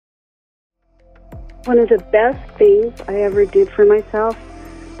One of the best things I ever did for myself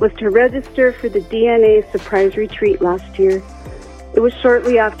was to register for the DNA surprise retreat last year. It was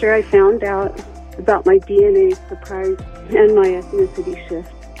shortly after I found out about my DNA surprise and my ethnicity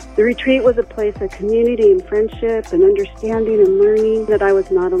shift. The retreat was a place of community and friendship and understanding and learning that I was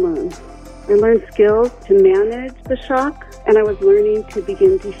not alone. I learned skills to manage the shock, and I was learning to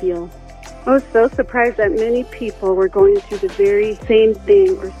begin to heal. I was so surprised that many people were going through the very same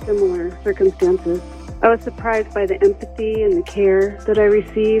thing or similar circumstances. I was surprised by the empathy and the care that I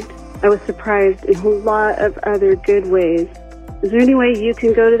received. I was surprised in a lot of other good ways. Is there any way you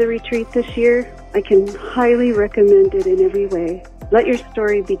can go to the retreat this year? I can highly recommend it in every way. Let your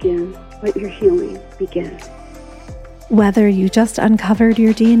story begin. Let your healing begin. Whether you just uncovered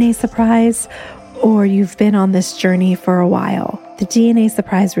your DNA surprise or you've been on this journey for a while, the DNA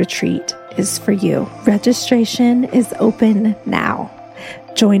Surprise Retreat is for you. Registration is open now.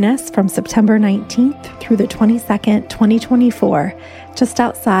 Join us from September 19th through the 22nd, 2024, just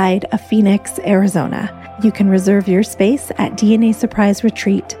outside of Phoenix, Arizona. You can reserve your space at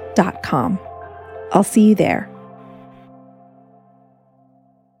DNASurpriseRetreat.com. I'll see you there.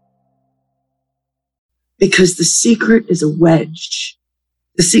 Because the secret is a wedge.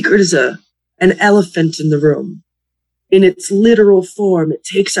 The secret is an elephant in the room. In its literal form, it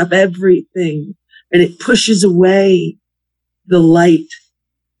takes up everything and it pushes away the light.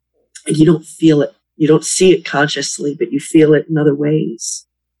 And you don't feel it. You don't see it consciously, but you feel it in other ways.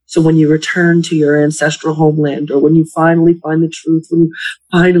 So when you return to your ancestral homeland, or when you finally find the truth, when you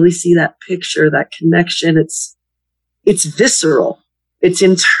finally see that picture, that connection, it's visceral. It's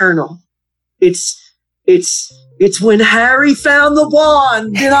internal. It's when Harry found the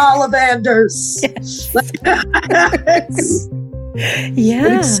wand in Ollivanders. Yeah.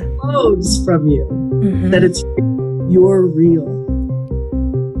 It explodes from you that you're real.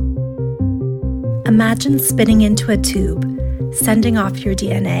 Imagine spinning into a tube, sending off your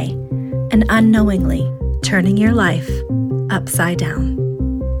DNA, and unknowingly turning your life upside down.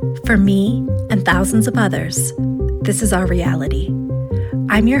 For me and thousands of others, this is our reality.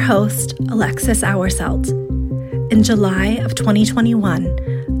 I'm your host, Alexis Auerselt. In July of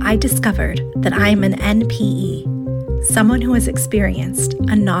 2021, I discovered that I am an NPE, someone who has experienced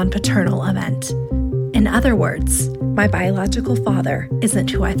a non-paternal event. In other words, my biological father isn't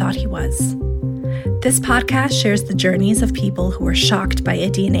who I thought he was. This podcast shares the journeys of people who were shocked by a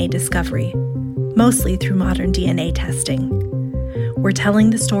DNA discovery, mostly through modern DNA testing. We're telling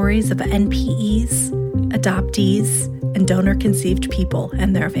the stories of NPEs, adoptees, and donor-conceived people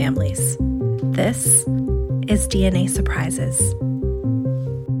and their families. This is DNA Surprises.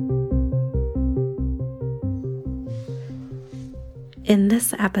 In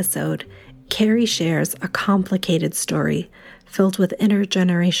this episode, Kerry shares a complicated story filled with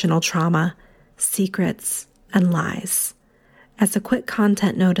intergenerational trauma, secrets, and lies. As a quick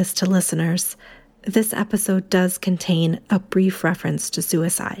content notice to listeners, this episode does contain a brief reference to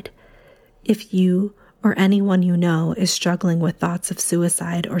suicide. If you or anyone you know is struggling with thoughts of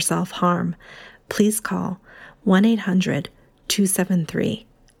suicide or self-harm, please call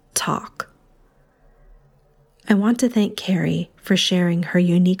 1-800-273-TALK. I want to thank Kerry for sharing her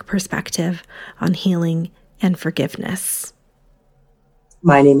unique perspective on healing and forgiveness.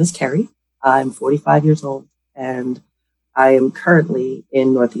 My name is Kerry. I'm 45 years old, and I am currently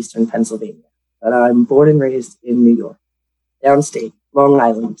in northeastern Pennsylvania. But I'm born and raised in New York, downstate, Long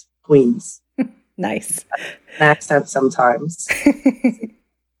Island, Queens. Nice. An accent sometimes.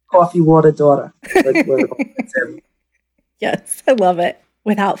 Coffee, water, daughter. Like where it all fits in. Yes, I love it.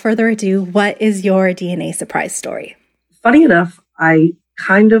 Without further ado, what is your DNA surprise story? Funny enough, I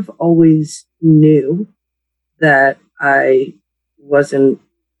kind of always knew that I wasn't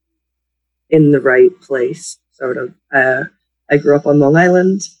in the right place, sort of. I grew up on Long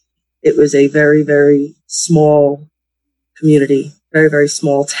Island. It was a very, very small community, very, very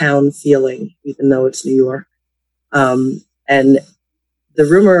small town feeling, even though it's New York. And the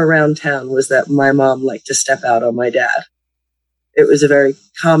rumor around town was that my mom liked to step out on my dad. It was a very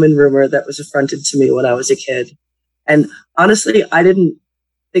common rumor that was affronted to me when I was a kid. And honestly, I didn't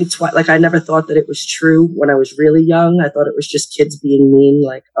think twice. Like, I never thought that it was true when I was really young. I thought it was just kids being mean,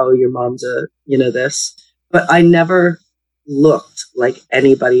 like, oh, your mom's this. But I never looked like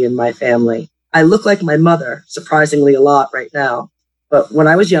anybody in my family. I look like my mother, surprisingly a lot right now. But when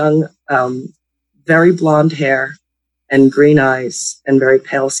I was young, very blonde hair and green eyes and very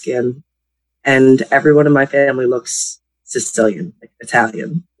pale skin. And everyone in my family looks Sicilian, like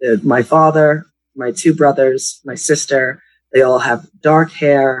Italian. My father, my two brothers, my sister, they all have dark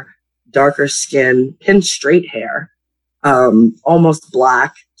hair, darker skin, pin straight hair, almost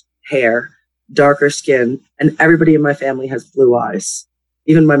black hair, darker skin, and everybody in my family has blue eyes,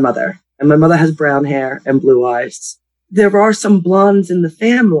 even my mother. And my mother has brown hair and blue eyes. There are some blondes in the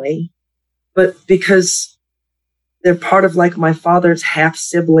family, but because they're part of like my father's half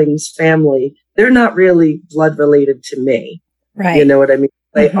siblings family, they're not really blood related to me. Right. You know what I mean?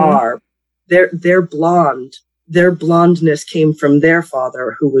 They are. They're blonde. Their blondness came from their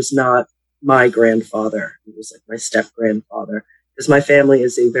father, who was not my grandfather. He was like my step grandfather. Because my family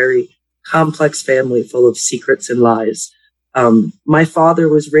is a very complex family full of secrets and lies. My father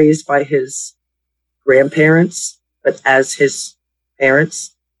was raised by his grandparents, but as his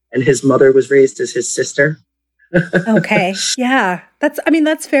parents, and his mother was raised as his sister. Okay. Yeah.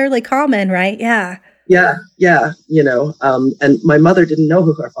 That's fairly common, right? Yeah. Yeah. And my mother didn't know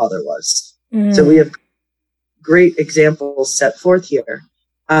who her father was. So we have great examples set forth here.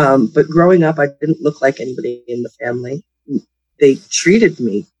 But growing up, I didn't look like anybody in the family. They treated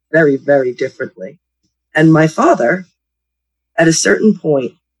me very, very differently. And my father, at a certain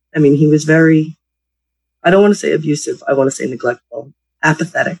point, he was very, I don't want to say abusive, I want to say neglectful,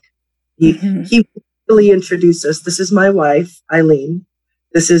 apathetic. He really introduced us. This is my wife, Eileen.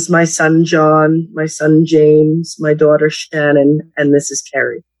 This is my son, John, my son, James, my daughter, Shannon, and this is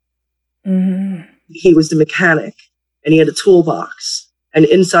Kerry. He was the mechanic, and he had a toolbox. And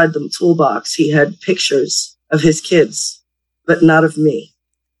inside the toolbox, he had pictures of his kids, but not of me.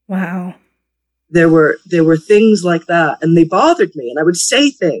 Wow. There were things like that, and they bothered me, and I would say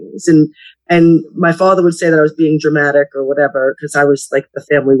things, and my father would say that I was being dramatic or whatever, because I was like the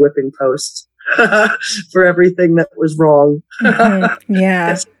family whipping post for everything that was wrong.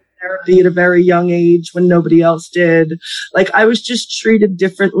 Yeah. Therapy at a very young age when nobody else did. Like, I was just treated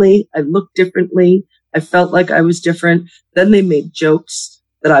differently. I looked differently. I felt like I was different. Then they made jokes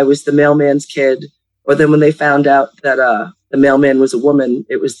that I was the mailman's kid. Or then when they found out that the mailman was a woman,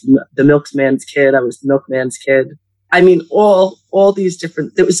 it was the milkman's kid. I was the milkman's kid. All these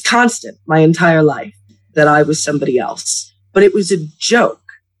different, it was constant my entire life that I was somebody else. But it was a joke.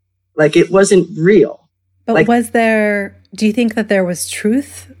 Like, it wasn't real. But do you think that there was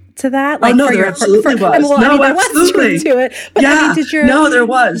truth to that? Like, there absolutely was. There was truth to it. But there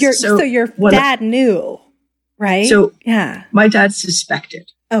was. So your dad knew, right? So yeah, my dad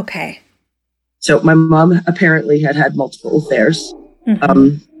suspected. Okay. So my mom apparently had multiple affairs.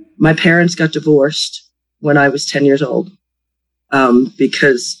 My parents got divorced when I was 10 years old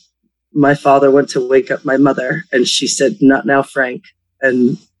because my father went to wake up my mother, and she said, "Not now, Frank."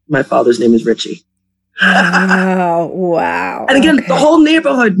 And my father's name is Richie. Oh, wow. And again, the whole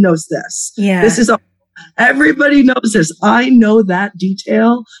neighborhood knows this. Yeah. Everybody knows this. I know that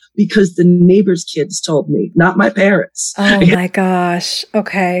detail because the neighbors' kids told me, not my parents. Oh my gosh.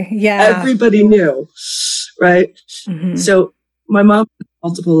 Okay. Yeah. Everybody knew. Right. So my mom had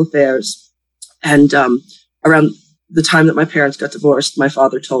multiple affairs. And around the time that my parents got divorced, my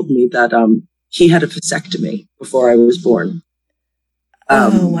father told me that he had a vasectomy before I was born.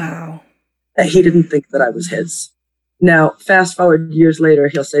 Oh, wow. He didn't think that I was his. Now, fast forward years later,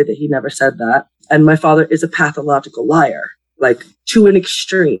 he'll say that he never said that. And my father is a pathological liar, like to an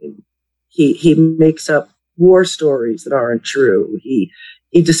extreme. He makes up war stories that aren't true. He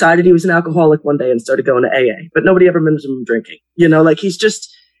decided he was an alcoholic one day and started going to AA, but nobody ever mentioned him drinking. You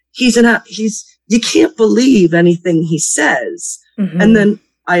can't believe anything he says. And then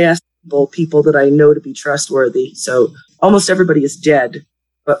I ask people that I know to be trustworthy. So almost everybody is dead.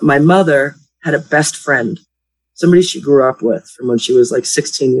 But my mother had a best friend, somebody she grew up with from when she was like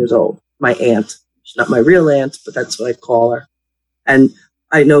 16 years old. My aunt. She's not my real aunt, but that's what I call her. And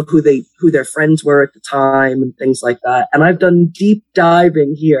I know who their friends were at the time and things like that. And I've done deep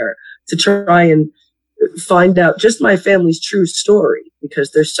diving here to try and find out just my family's true story,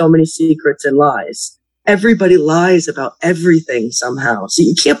 because there's so many secrets and lies. Everybody lies about everything somehow. So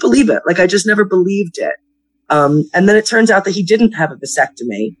you can't believe it. Like, I just never believed it. And then it turns out that he didn't have a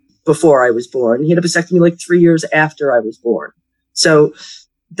vasectomy before I was born. He had a vasectomy like 3 years after I was born. So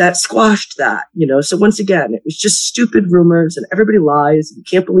that squashed that, So once again, it was just stupid rumors, and everybody lies. You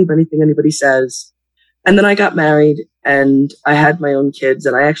can't believe anything anybody says. And then I got married, and I had my own kids,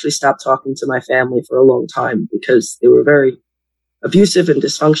 and I actually stopped talking to my family for a long time because they were very abusive and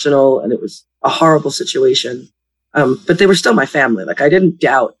dysfunctional, and it was a horrible situation. But they were still my family. Like, I didn't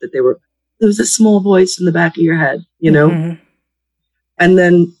doubt that there was a small voice in the back of your head, And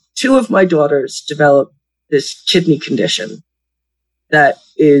then 2 of my daughters developed this kidney condition that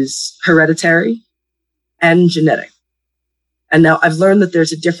is hereditary and genetic. And now I've learned that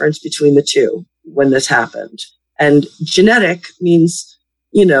there's a difference between the two when this happened. And genetic means,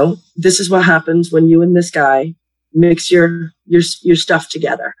 this is what happens when you and this guy mix your stuff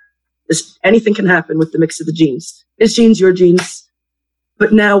together. Anything can happen with the mix of the genes. His genes, your genes.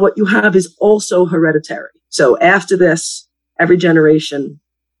 But now what you have is also hereditary. So after this, every generation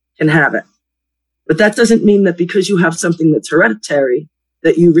can have it. But that doesn't mean that because you have something that's hereditary,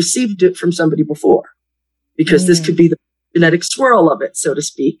 that you received it from somebody before. Because this could be the genetic swirl of it, so to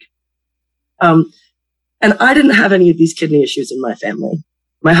speak. And I didn't have any of these kidney issues in my family.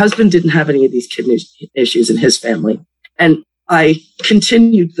 My husband didn't have any of these kidney issues in his family. And I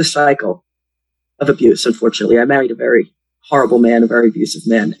continued the cycle of abuse, unfortunately. I married a very horrible man, a very abusive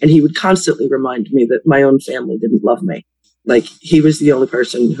man. And he would constantly remind me that my own family didn't love me. Like, he was the only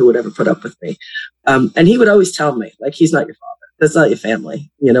person who would ever put up with me. And he would always tell me, like, he's not your father. That's not your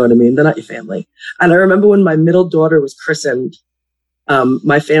family. You know what I mean? They're not your family. And I remember when my middle daughter was christened,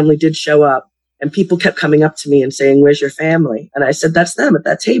 my family did show up. And people kept coming up to me and saying, "Where's your family?" And I said, "That's them at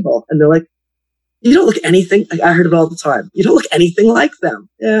that table." And they're like, "You don't look anything." I heard it all the time. "You don't look anything like them."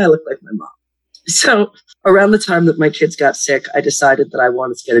 Yeah, I look like my mom. So around the time that my kids got sick, I decided that I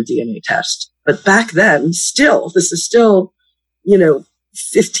wanted to get a DNA test. But back then, this is still,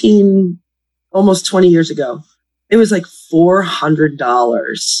 15, almost 20 years ago, it was like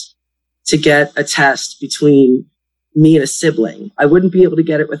 $400 to get a test between me and a sibling. I wouldn't be able to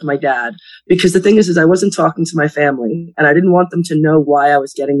get it with my dad because the thing is I wasn't talking to my family and I didn't want them to know why I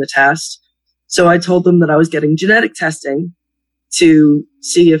was getting the test. So I told them that I was getting genetic testing to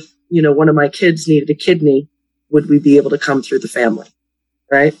see if, one of my kids needed a kidney, would we be able to come through the family?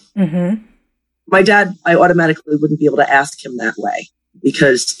 Right. Mm-hmm. My dad, I automatically wouldn't be able to ask him that way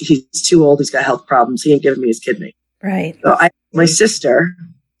because he's too old. He's got health problems. He ain't giving me his kidney. Right. So I asked my sister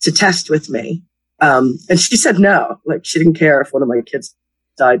to test with me. And she said no, like she didn't care if one of my kids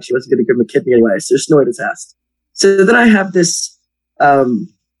died. She wasn't going to give him a kidney anyway. So there's no way to test. So then I have this, I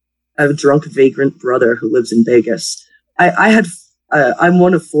have a drunk vagrant brother who lives in Vegas. I'm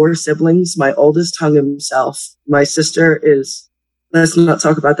one of 4 siblings. My oldest hung himself. My sister is, let's not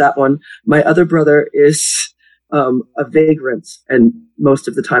talk about that one. My other brother is, a vagrant and most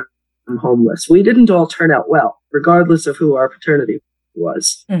of the time I'm homeless. We didn't all turn out well, regardless of who our paternity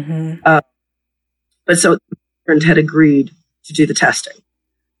was. Mm-hmm. But so the parent had agreed to do the testing,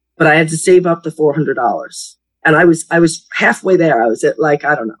 but I had to save up the $400. And I was halfway there. I was at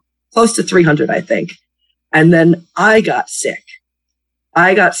close to 300, I think. And then I got sick.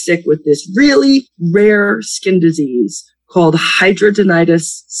 I got sick with this really rare skin disease called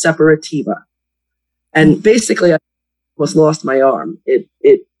hidradenitis suppurativa. And basically I almost lost my arm.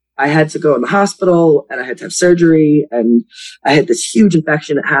 I had to go in the hospital and I had to have surgery and I had this huge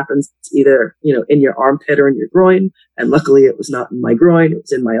infection. It happens either, in your armpit or in your groin. And luckily it was not in my groin. It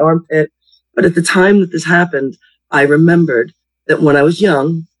was in my armpit. But at the time that this happened, I remembered that when I was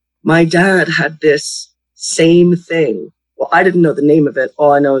young, my dad had this same thing. Well, I didn't know the name of it.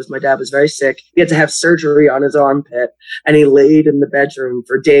 All I know is my dad was very sick. He had to have surgery on his armpit and he laid in the bedroom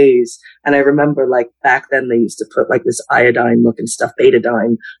for days. And I remember back then they used to put this iodine looking stuff,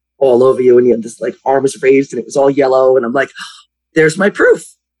 betadine, all over you. And you had this arms raised and it was all yellow. And I'm like, there's my proof.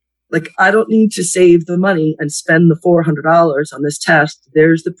 I don't need to save the money and spend the $400 on this test.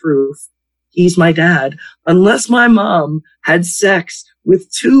 There's the proof. He's my dad. Unless my mom had sex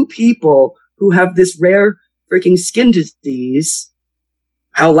with 2 people who have this rare freaking skin disease,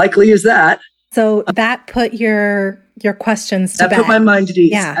 how likely is that? So that put your questions to bed. That put my mind at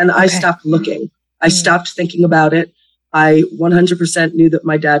ease. Yeah, and I stopped looking. I stopped thinking about it. I 100% knew that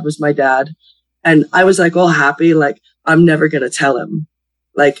my dad was my dad. And I was all happy. I'm never going to tell him.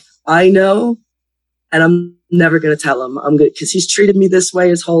 I know, and I'm never going to tell him. I'm good because he's treated me this way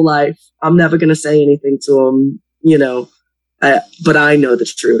his whole life. I'm never going to say anything to him, but I know the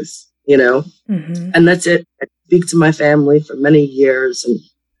truth, mm-hmm. And that's it. I speak to my family for many years, and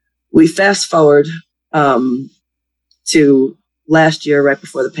we fast forward to last year, right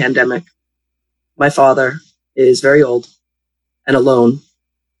before the pandemic. My father is very old and alone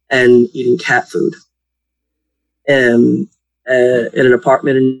and eating cat food in an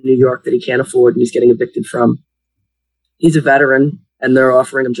apartment in New York that he can't afford and he's getting evicted from. He's a veteran and they're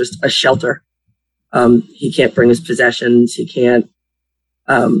offering him just a shelter. He can't bring his possessions. He can't.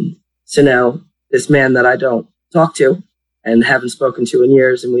 So now this man that I don't talk to and haven't spoken to in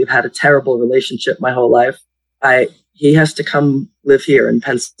years, and we've had a terrible relationship my whole life, he has to come live here in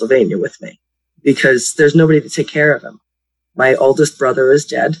Pennsylvania with me because there's nobody to take care of him. My oldest brother is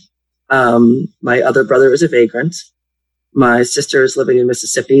dead. My other brother is a vagrant. My sister is living in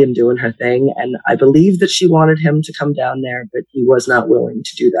Mississippi and doing her thing. And I believe that she wanted him to come down there, but he was not willing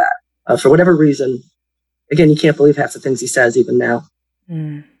to do that for whatever reason. Again, you can't believe half the things he says even now.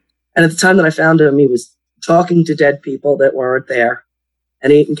 Mm. And at the time that I found him, he was talking to dead people that weren't there.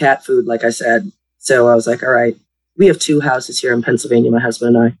 and eating cat food, like I said. So I was like, all right, we have 2 houses here in Pennsylvania, my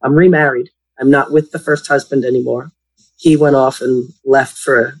husband and I. I'm remarried. I'm not with the first husband anymore. He went off and left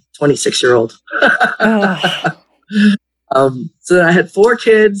for a 26-year-old. So then I had 4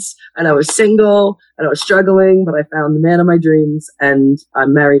 kids, and I was single, and I was struggling, but I found the man of my dreams, and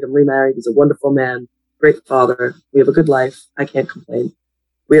I'm married. I'm remarried. He's a wonderful man, great father. We have a good life. I can't complain.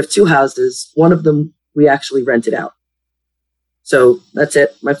 We have 2 houses. One of them we actually rented out. So that's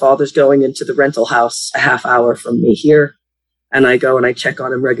it. My father's going into the rental house a half hour from me here, and I go and I check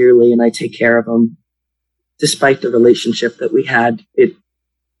on him regularly, and I take care of him. Despite the relationship that we had, it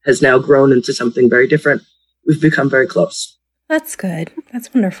has now grown into something very different. We've become very close. That's good.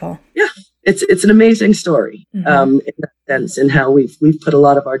 That's wonderful. Yeah, it's an amazing story in that sense, in how we've put a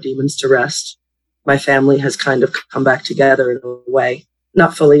lot of our demons to rest. My family has kind of come back together in a way,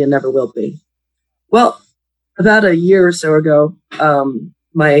 not fully and never will be. Well, about a year or so ago,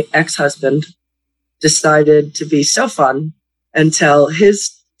 my ex-husband decided to be so fun and tell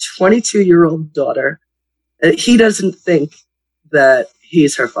his 22-year-old daughter that he doesn't think that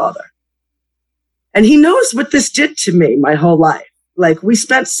he's her father. And he knows what this did to me my whole life. Like, we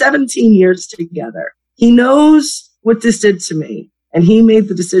spent 17 years together. He knows what this did to me. And he made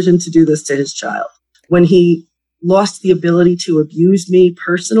the decision to do this to his child. When he lost the ability to abuse me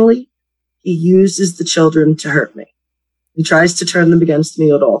personally, he uses the children to hurt me. He tries to turn them against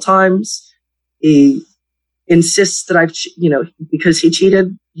me at all times. He insists that because he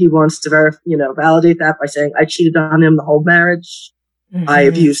cheated, he wants to validate that by saying I cheated on him the whole marriage. I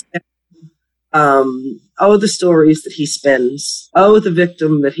abused him. The stories that he spins. The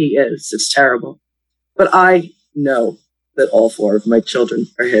victim that he is. It's terrible. But I know that all 4 of my children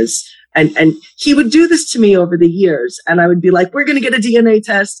are his. And he would do this to me over the years. And I would be like, we're going to get a DNA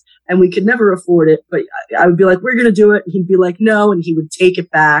test. And we could never afford it. But I would be like, we're going to do it. And he'd be like, no. And he would take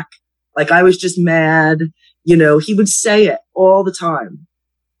it back. Like I was just mad. He would say it all the time.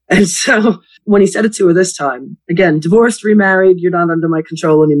 And so when he said it to her this time, again, divorced, remarried, you're not under my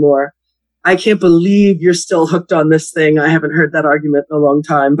control anymore. I can't believe you're still hooked on this thing. I haven't heard that argument in a long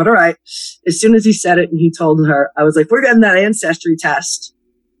time. But all right. As soon as he said it and he told her, I was like, we're getting that ancestry test.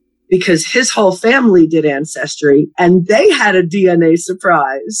 Because his whole family did ancestry and they had a DNA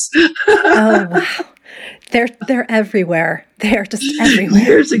surprise. Oh, wow. They're everywhere. They're just everywhere.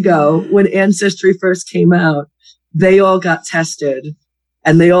 Years ago, when Ancestry first came out, they all got tested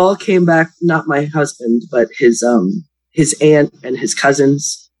and they all came back, not my husband, but his aunt and his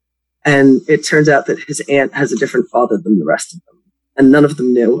cousins. And it turns out that his aunt has a different father than the rest of them. And none of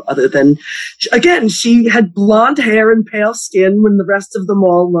them knew, other than, again, she had blonde hair and pale skin when the rest of them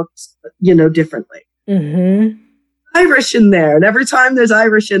all looked, differently. Mm-hmm. Irish in there. And every time there's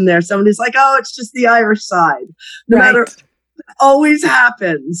Irish in there, somebody's like, oh, it's just the Irish side. No matter, it always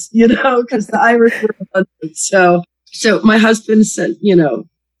happens, because the Irish were abundant. So my husband said,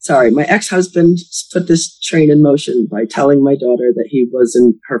 my ex-husband put this train in motion by telling my daughter that he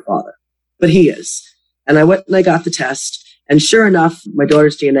wasn't her father, but he is. And I went and I got the test. And sure enough, my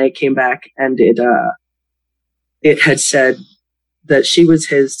daughter's DNA came back and it had said that she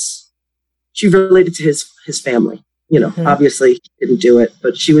related to his family. Obviously he didn't do it,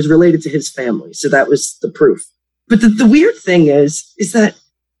 but she was related to his family. So that was the proof. But the weird thing is that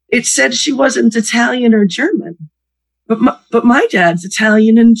it said she wasn't Italian or German, but my dad's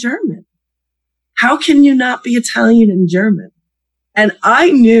Italian and German. How can you not be Italian and German? And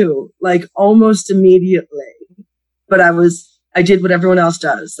I knew almost immediately. But I did what everyone else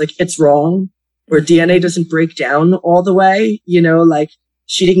does. It's wrong, or DNA doesn't break down all the way,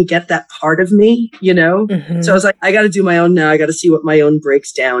 she didn't get that part of me, Mm-hmm. So I was like, I got to do my own now. I got to see what my own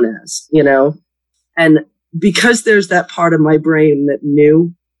breaks down as, and because there's that part of my brain that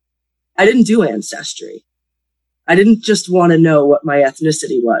knew, I didn't do ancestry. I didn't just want to know what my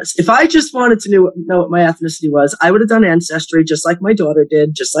ethnicity was. If I just wanted to know what my ethnicity was, I would have done ancestry just like my daughter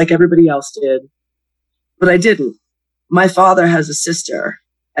did, just like everybody else did. But I didn't. My father has a sister,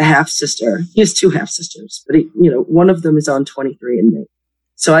 a half-sister. He has 2 half-sisters, but one of them is on 23andMe.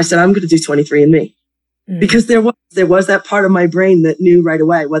 So I said, I'm going to do 23andMe because there was that part of my brain that knew right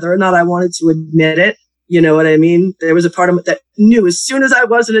away, whether or not I wanted to admit it. You know what I mean? There was a part of it that knew as soon as I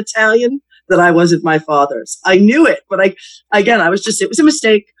wasn't Italian that I wasn't my father's. I knew it, but it was a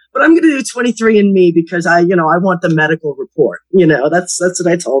mistake. But I'm going to do 23andMe because I want the medical report. That's what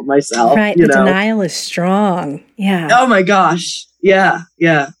I told myself. Right. The denial is strong. Yeah. Oh my gosh. Yeah.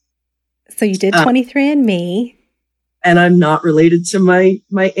 Yeah. So you did 23andMe. And I'm not related to my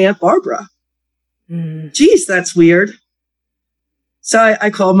Aunt Barbara. Geez, that's weird. So I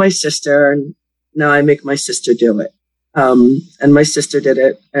called my sister and now I make my sister do it. And my sister did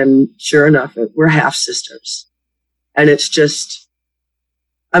it. And sure enough, we're half sisters. And it's just,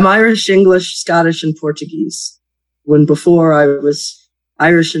 I'm Irish, English, Scottish, and Portuguese. When before I was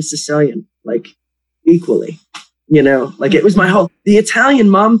Irish and Sicilian, like equally, like it was the Italian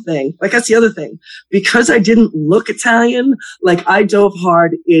mom thing. Like that's the other thing. Because I didn't look Italian, like I dove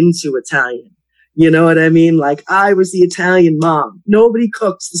hard into Italian. You know what I mean? Like I was the Italian mom. Nobody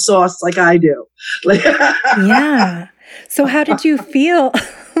cooks the sauce like I do. Like, yeah. So how did you feel?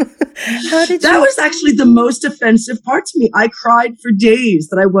 That was actually the most offensive part to me. I cried for days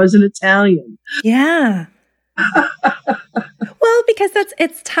that I wasn't Italian. Yeah. Well, because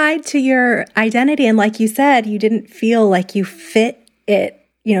it's tied to your identity. And like you said, you didn't feel like you fit it,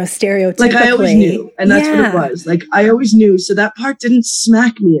 stereotypically. Like I always knew. And that's what it was. Like I always knew. So that part didn't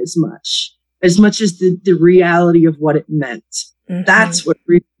smack me as much as the reality of what it meant. Mm-hmm. That's what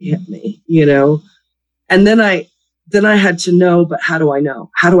really hit me, And then I had to know, but how do I know?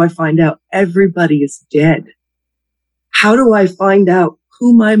 How do I find out? Everybody is dead. How do I find out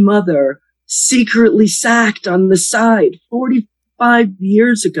who my mother secretly sacked on the side 45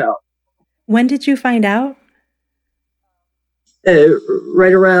 years ago? When did you find out?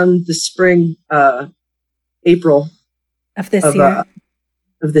 Right around the spring, April. Of this year?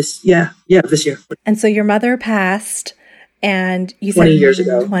 Of this year. And so your mother passed, and you said 20 years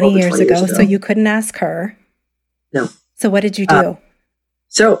ago. 20 years ago. So you couldn't ask her. No. So what did you do?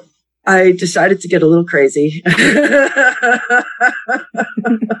 So I decided to get a little crazy.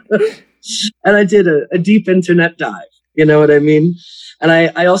 And I did a deep internet dive. You know what I mean? And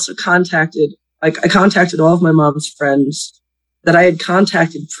I also contacted all of my mom's friends that I had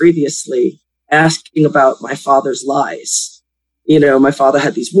contacted previously asking about my father's lies. My father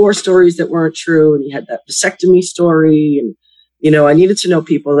had these war stories that weren't true, and he had that vasectomy story. And, I needed to know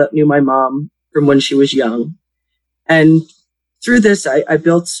people that knew my mom from when she was young. And through this, I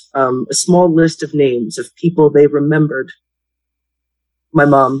built a small list of names of people they remembered my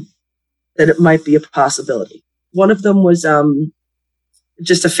mom, that it might be a possibility. One of them was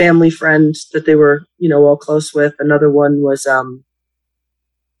just a family friend that they were, all close with. Another one was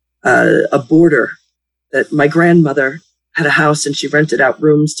a boarder that my grandmother had a house, and she rented out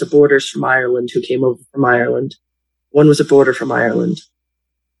rooms to boarders from Ireland who came over from Ireland. One was a boarder from Ireland.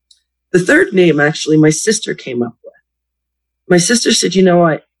 The third name, actually, my sister came up with. My sister said,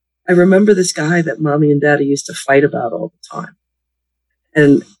 I remember this guy that mommy and daddy used to fight about all the time.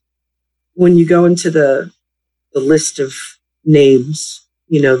 And when you go into the list of names,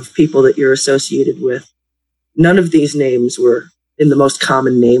 of people that you're associated with, none of these names were in the most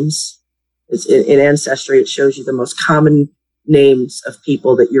common names. In Ancestry, it shows you the most common names of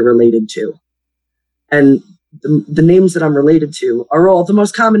people that you're related to. And the names that I'm related to are all the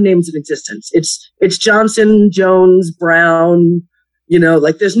most common names in existence. It's Johnson, Jones, Brown,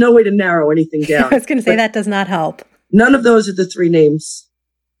 like there's no way to narrow anything down. I was going to say that does not help. None of those are the three names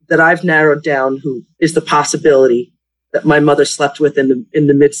that I've narrowed down who is the possibility that my mother slept with in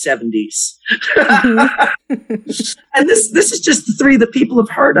the mid 70s. Mm-hmm. And this is just the three that people have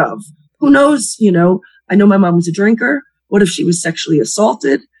heard of. Who knows? I know my mom was a drinker. What if she was sexually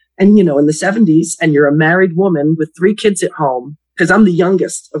assaulted? And, in the 70s, and you're a married woman with 3 kids at home, because I'm the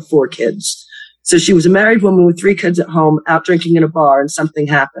youngest of 4 kids. So she was a married woman with 3 kids at home, out drinking in a bar, and something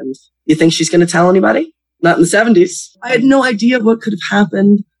happened. You think she's going to tell anybody? Not in the 70s. I had no idea what could have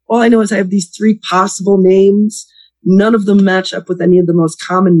happened. All I know is I have these 3 possible names. None of them match up with any of the most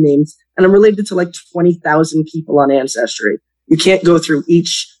common names. And I'm related to like 20,000 people on Ancestry. You can't go through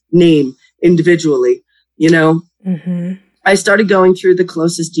each name individually, Mm-hmm. I started going through the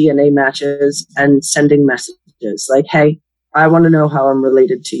closest DNA matches and sending messages like, hey, I want to know how I'm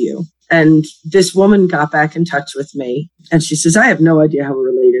related to you. And this woman got back in touch with me, and she says, I have no idea how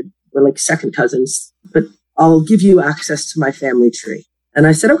we're related. We're like second cousins, but I'll give you access to my family tree. And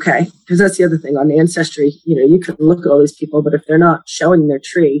I said, okay, because that's the other thing on Ancestry. You can look at all these people, but if they're not showing their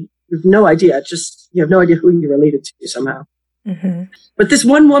tree, you have no idea. You have no idea who you're related to somehow. Mm-hmm. But this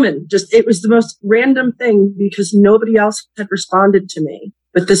one woman, it was the most random thing because nobody else had responded to me.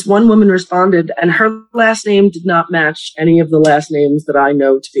 But this one woman responded, and her last name did not match any of the last names that I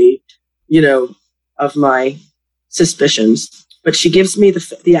know to be, of my suspicions. But she gives me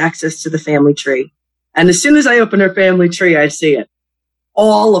the access to the family tree. And as soon as I open her family tree, I see it.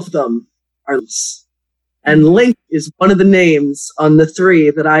 All of them are Links. And Link is one of the names on the 3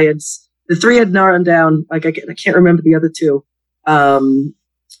 that the 3 had narrowed down. Like I can't remember the other 2.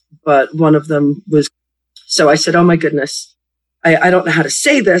 But one of them was, so I said, oh my goodness, I don't know how to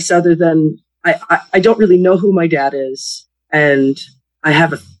say this other than I don't really know who my dad is. And I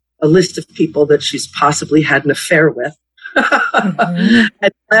have a list of people that she's possibly had an affair with. Mm-hmm.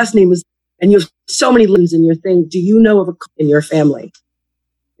 And last name is, and you have so many limbs in your thing. Do you know of a in your family?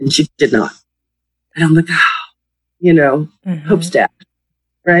 And she did not. And I'm like, hope's dead,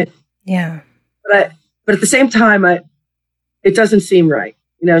 right? Yeah. But at the same time, it doesn't seem right,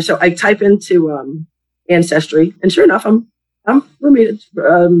 So I type into Ancestry, and sure enough, I'm related.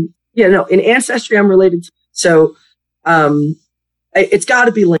 In Ancestry, I'm related. So it's got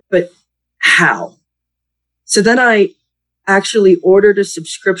to be linked, but how? So then I actually ordered a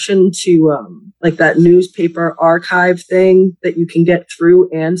subscription to like that newspaper archive thing that you can get through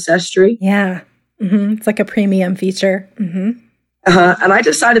Ancestry. Yeah. Mm-hmm. It's like a premium feature. Mm-hmm. And I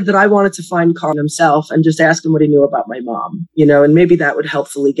decided that I wanted to find Carl himself and just ask him what he knew about my mom, and maybe that would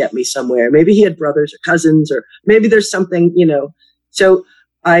helpfully get me somewhere. Maybe he had brothers or cousins, or maybe there's something, So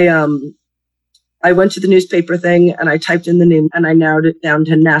I went to the newspaper thing and I typed in the name and I narrowed it down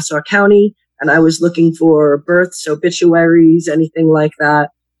to Nassau County. And I was looking for births, obituaries, anything like that.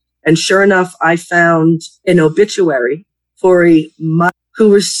 And sure enough, I found an obituary for a mother who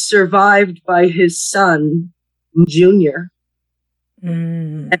was survived by his son, Junior.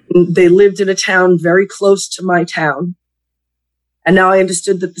 Mm. And they lived in a town very close to my town. And now I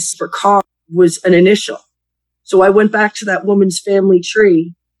understood that the for Carl was an initial. So I went back to that woman's family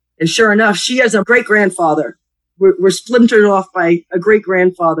tree. And sure enough, she has a great-grandfather. We're splintered off by a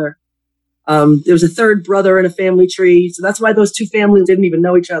great-grandfather. There was a third brother in a family tree. So that's why those two families didn't even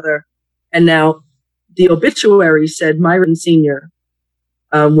know each other. And now the obituary said Myron Sr.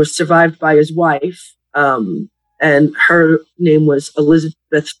 Was survived by his wife. And her name was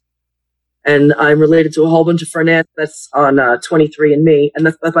Elizabeth. And I'm related to a whole bunch of Fernandez that's on 23andMe. And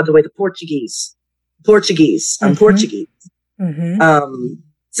that's, by the way, the Portuguese. I'm Portuguese. Mm-hmm.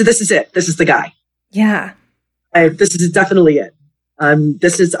 So this is it. This is the guy. Yeah. This is definitely it. I'm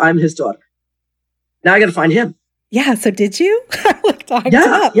his daughter. Now I got to find him. Yeah. So did you?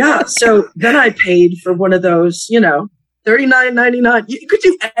 Yeah. So then I paid for one of those, $39.99. You could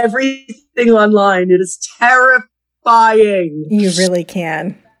do everything online. It is terrifying. You really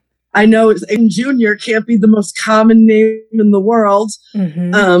can. I know and Junior can't be the most common name in the world.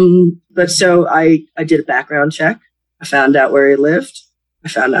 Mm-hmm. But so I did a background check. I found out where he lived. I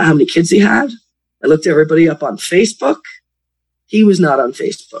found out how many kids he had. I looked everybody up on Facebook. He was not on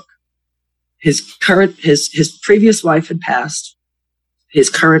Facebook. His previous wife had passed. His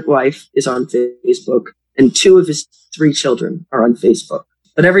current wife is on Facebook, and 2 of his 3 children are on Facebook.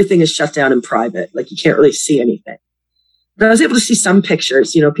 But everything is shut down in private. Like you can't really see anything. But I was able to see some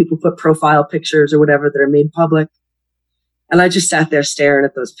pictures. People put profile pictures or whatever that are made public. And I just sat there staring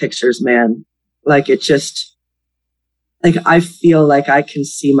at those pictures, man. Like I feel like I can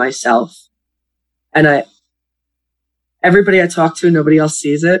see myself. And everybody I talk to, nobody else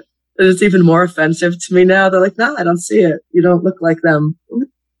sees it. And it's even more offensive to me now. They're like, no, I don't see it. You don't look like them.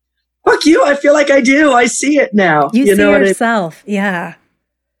 Fuck you. I feel like I do. I see it now. You see yourself. Yeah.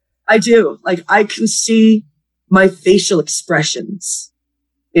 I do. Like I can see my facial expressions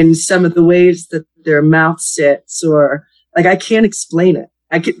in some of the ways that their mouth sits, or like I can't explain it.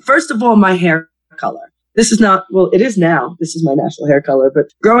 First of all, my hair color. This is not, well, it is now. This is my natural hair color, but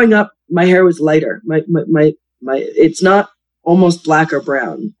growing up, my hair was lighter. My it's not almost black or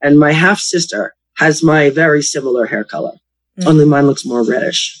brown. And my half sister has my very similar hair color. Mm-hmm. Only mine looks more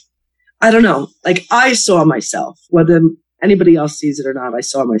reddish. I don't know. Like I saw myself, whether anybody else sees it or not, I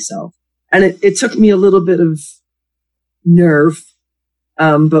saw myself. And it took me a little bit of nerve.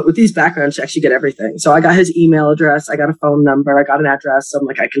 But with these background checks, you get everything. So I got his email address. I got a phone number. I got an address. So I'm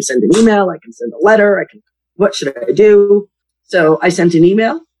like, I can send an email. I can send a letter. What should I do? So I sent an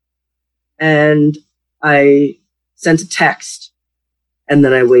email and I sent a text and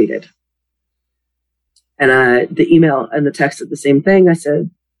then I waited. And the email and the text did the same thing. I said,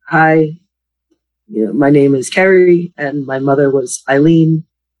 hi, my name is Kerry and my mother was Eileen.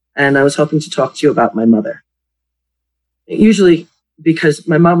 And I was hoping to talk to you about my mother. Usually, because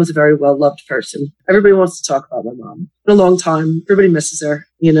my mom was a very well-loved person. Everybody wants to talk about my mom. In a long time, everybody misses her,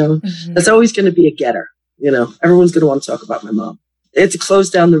 Mm-hmm. That's always going to be a getter, Everyone's going to want to talk about my mom. They had to close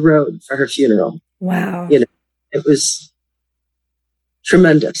down the road for her funeral. Wow. It was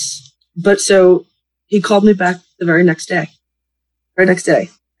tremendous. But so he called me back the very next day.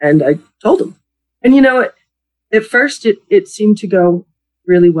 And I told him. And, at first it seemed to go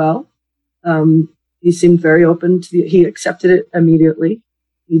really well. He seemed very open he accepted it immediately.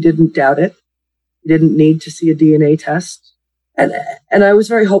 He didn't doubt it. He didn't need to see a DNA test. And I was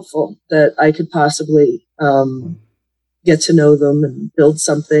very hopeful that I could possibly get to know them and build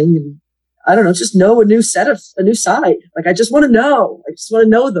something. And I don't know, just know a new side. Like, I just want to know. I just want to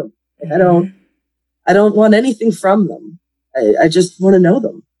know them. Like, I don't want anything from them. I just want to know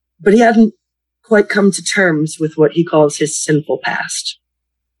them. But he hadn't quite come to terms with what he calls his sinful past.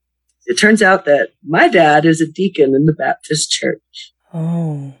 It turns out that my dad is a deacon in the Baptist church.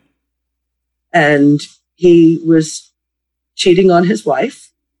 Oh. And he was cheating on his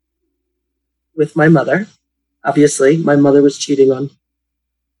wife with my mother. Obviously, my mother was cheating on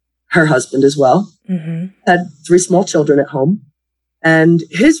her husband as well. Mm-hmm. Had 3 small children at home. And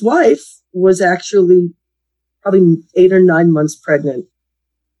his wife was actually probably 8 or 9 months pregnant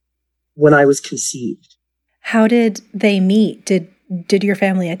when I was conceived. How did they meet? Did your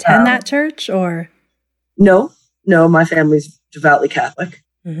family attend that church, or? No, my family's devoutly Catholic.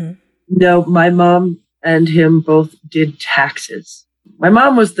 Mm-hmm. No, my mom and him both did taxes. My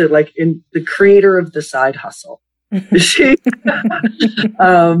mom was the creator of the side hustle.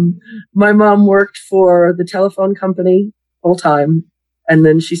 My mom worked for the telephone company full time, and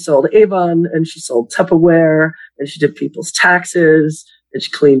then she sold Avon, and she sold Tupperware, and she did people's taxes, and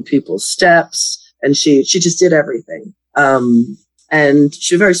she cleaned people's steps, and she just did everything. And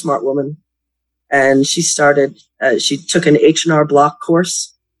she's a very smart woman, and she took an H&R Block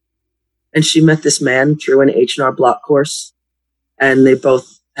course, and she met this man through an H&R Block course, and they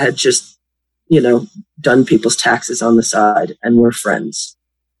both had just, done people's taxes on the side and were friends.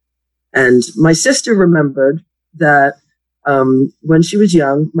 And my sister remembered that when she was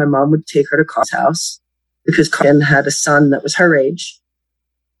young, my mom would take her to Carl's house because Carl had a son that was her age,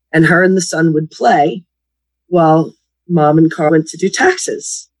 and her and the son would play while Mom and Carl went to do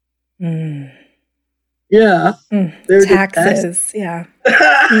taxes. Mm. Yeah. Taxes. Yeah.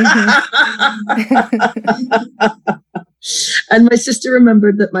 And my sister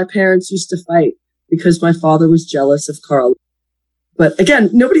remembered that my parents used to fight because my father was jealous of Carl. But again,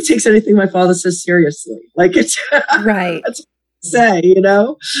 nobody takes anything my father says seriously. Like, it's right. That's what I say,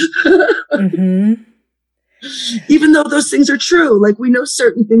 Mm-hmm. Even though those things are true, like, we know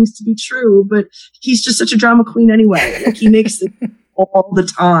certain things to be true, but he's just such a drama queen anyway. Like, he makes it all the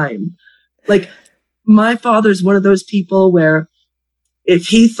time. Like, my father's one of those people where if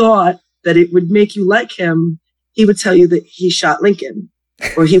he thought that it would make you like him, he would tell you that he shot Lincoln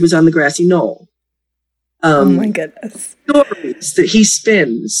or he was on the grassy knoll. Oh my goodness. Stories that he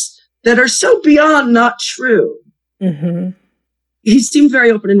spins that are so beyond not true. Mm-hmm. He seemed very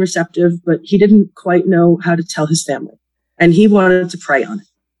open and receptive, but he didn't quite know how to tell his family. And he wanted to prey on it.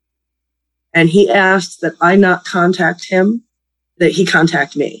 And he asked that I not contact him, that he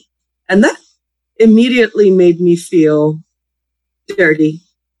contact me. And that immediately made me feel dirty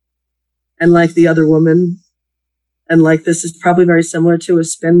and like the other woman. And like, this is probably very similar to a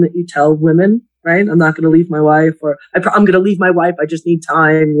spin that you tell women, right? I'm not going to leave my wife, or I'm going to leave my wife. I just need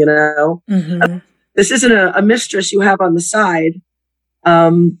time, Mm-hmm. This isn't a mistress you have on the side.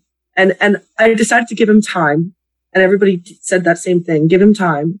 And I decided to give him time, and everybody said that same thing. Give him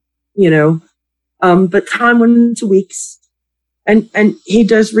time, but time went into weeks, and he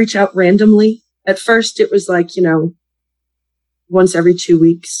does reach out randomly. At first it was like, once every 2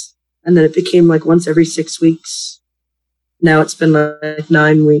 weeks, and then it became like once every 6 weeks. Now it's been like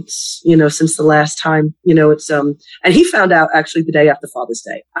 9 weeks, since the last time, it's, and he found out actually the day after Father's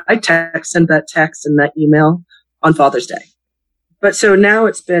Day. I sent that text and that email on Father's Day. But so now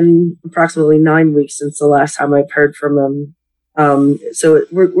it's been approximately 9 weeks since the last time I've heard from him. So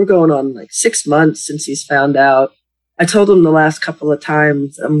we're going on like 6 months since he's found out. I told him the last couple of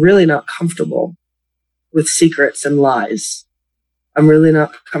times, I'm really not comfortable with secrets and lies. I'm really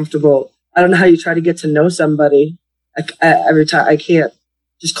not comfortable. I don't know how you try to get to know somebody. Every time I can't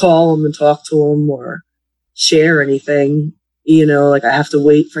just call him and talk to him or share anything. Like, I have to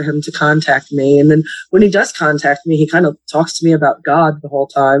wait for him to contact me. And then when he does contact me, he kind of talks to me about God the whole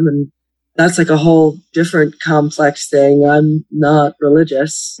time. And that's like a whole different complex thing. I'm not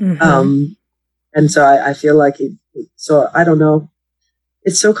religious. Mm-hmm. And so I feel like so I don't know.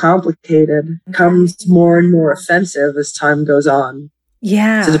 It's so complicated. It becomes more and more offensive as time goes on.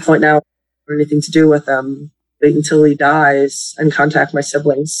 Yeah. To the point now, I don't have anything to do with him. Wait until he dies and contact my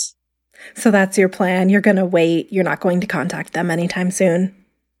siblings. So that's your plan. You're going to wait. You're not going to contact them anytime soon.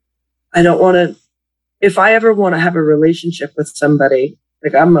 I don't want to. If I ever want to have a relationship with somebody,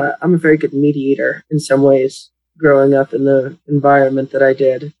 like, I'm a very good mediator in some ways, growing up in the environment that I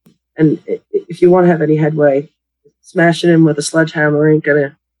did. And if you want to have any headway, smashing him with a sledgehammer ain't going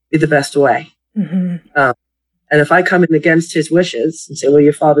to be the best way. Mm-hmm. And if I come in against his wishes and say, well,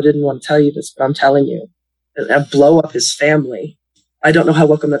 your father didn't want to tell you this, but I'm telling you, and I blow up his family, I don't know how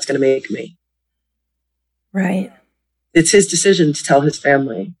welcome that's going to make me. Right. It's his decision to tell his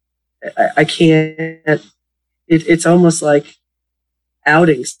family. I can't. It's almost like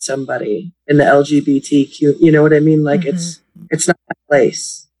outing somebody in the LGBTQ. You know what I mean? Like it's not my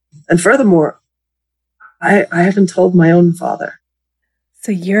place. And furthermore, I haven't told my own father.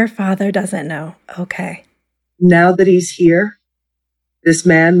 So your father doesn't know. Okay. Now that he's here, this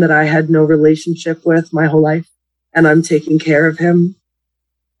man that I had no relationship with my whole life, and I'm taking care of him,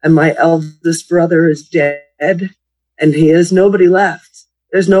 and my eldest brother is dead, and he has nobody left.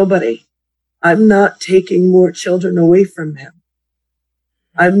 There's nobody. I'm not taking more children away from him.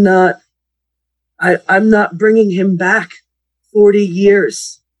 I'm not bringing him back 40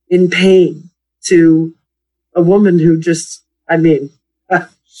 years in pain to a woman who just, I don't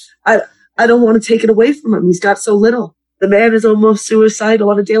want to take it away from him. He's got so little. The man is almost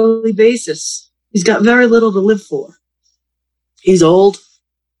suicidal on a daily basis. He's got very little to live for. He's old.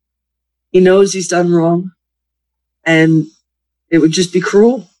 He knows he's done wrong. And it would just be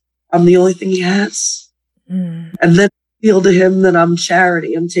cruel. I'm the only thing he has. And then feel to him that I'm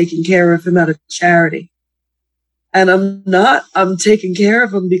charity. I'm taking care of him out of charity. And I'm not. I'm taking care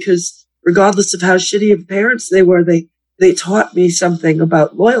of him because regardless of how shitty of parents they were, they taught me something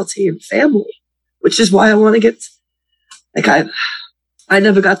about loyalty and family, which is why I want to get, like, I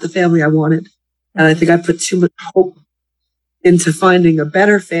never got the family I wanted. And I think I put too much hope into finding a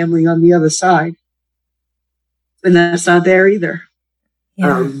better family on the other side. And that's not there either.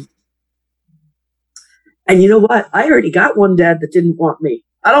 Yeah. And you know what? I already got one dad that didn't want me.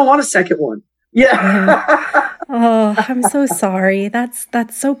 I don't want a second one. Yeah. Oh, I'm so sorry. That's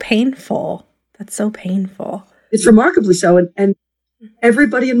so painful. That's so painful. It's remarkably so. And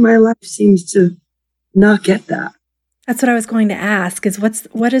everybody in my life seems to not get that. That's what I was going to ask is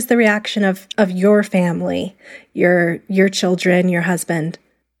what is the reaction of your family, your children, your husband?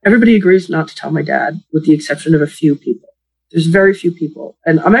 Everybody agrees not to tell my dad, with the exception of a few people. There's very few people.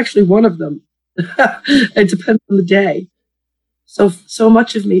 And I'm actually one of them. It depends on the day. So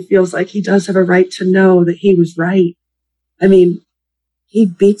much of me feels like he does have a right to know that he was right. I mean, he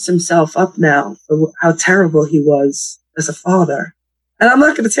beats himself up now for how terrible he was as a father. And I'm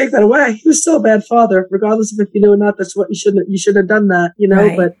not going to take that away. He was still a bad father, regardless of if you knew or not. That's what you shouldn't have done that, you know,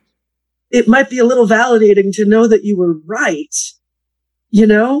 right. But it might be a little validating to know that you were right, you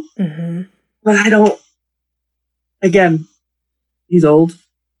know, But I don't, again, he's old.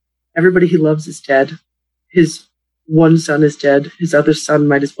 Everybody he loves is dead. His one son is dead. His other son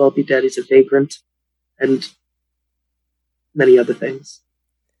might as well be dead. He's a vagrant and many other things.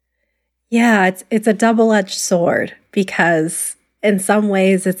 Yeah, it's a double-edged sword because in some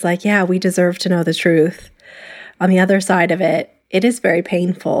ways it's like, yeah, we deserve to know the truth. On the other side of it, it is very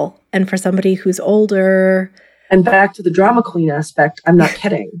painful. And for somebody who's older. And back to the drama queen aspect, I'm not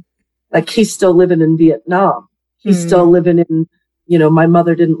kidding. Like, he's still living in Vietnam. He's still living in, you know, my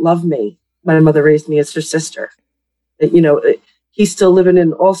mother didn't love me. My mother raised me as her sister. You know, he's still living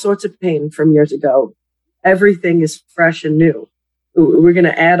in all sorts of pain from years ago. Everything is fresh and new. We're going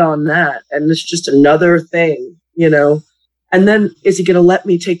to add on that. And it's just another thing, you know. And then is he going to let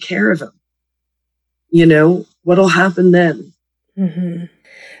me take care of him? You know, what'll happen then?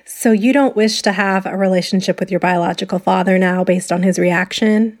 So you don't wish to have a relationship with your biological father now based on his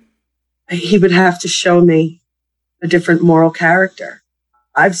reaction? He would have to show me a different moral character.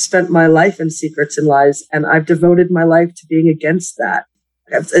 I've spent my life in secrets and lies, and I've devoted my life to being against that.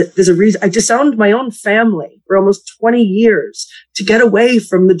 There's a reason. I disowned my own family for almost 20 years to get away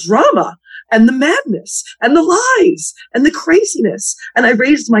from the drama and the madness and the lies and the craziness. And I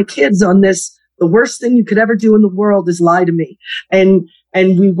raised my kids on this. The worst thing you could ever do in the world is lie to me. And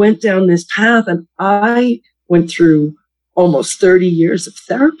we went down this path, and I went through almost 30 years of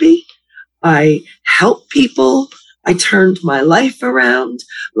therapy. I helped people. I turned my life around.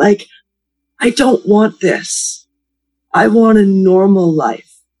 Like, I don't want this. I want a normal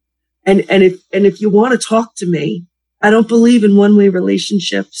life. And if you want to talk to me, I don't believe in one-way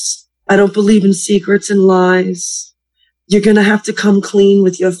relationships. I don't believe in secrets and lies. You're going to have to come clean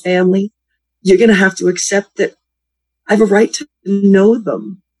with your family. You're going to have to accept that I have a right to know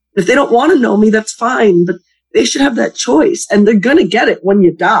them. If they don't want to know me, that's fine, but they should have that choice. And they're going to get it when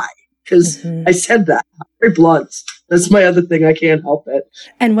you die. Because I said that. I'm very blunt. That's my other thing. I can't help it.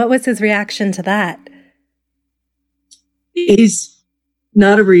 And what was his reaction to that? He's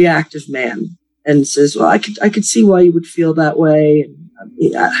not a reactive man, and says, well, I could see why you would feel that way. And,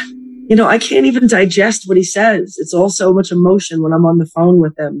 you know, I can't even digest what he says. It's all so much emotion when I'm on the phone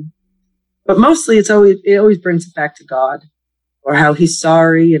with him. But mostly it always brings it back to God, or how he's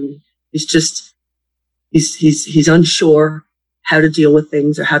sorry and he's unsure how to deal with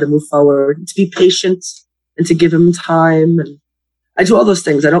things or how to move forward, and to be patient and to give him time. And I do all those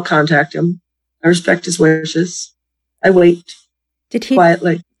things. I don't contact him. I respect his wishes. I wait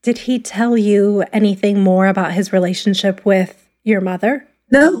quietly. Did he tell you anything more about his relationship with your mother?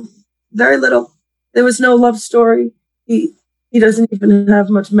 No, very little. There was no love story. He doesn't even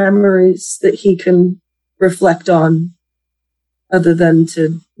have much memories that he can reflect on other than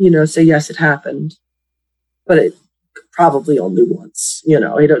to, say, yes, it happened. But it probably only once,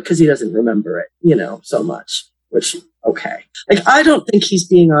 because he doesn't remember it, so much, which, okay. Like, I don't think he's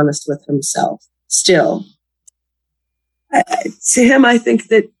being honest with himself still. To him, I think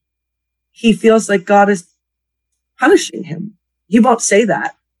that he feels like God is punishing him. He won't say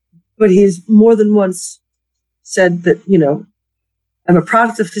that, but he's more than once said that, I'm a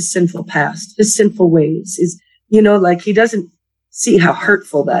product of his sinful past, his sinful ways. Like he doesn't see how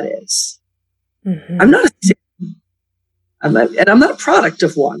hurtful that is. Mm-hmm. I'm not a sin. I'm not a product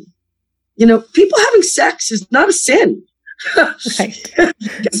of one. People having sex is not a sin. Right.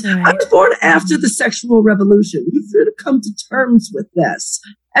 I was born after the sexual revolution. You've got to come to terms with this.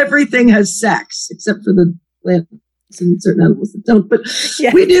 Everything has sex, except for the plants and certain animals that don't. But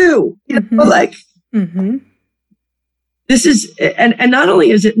we do. Mm-hmm. This is, and not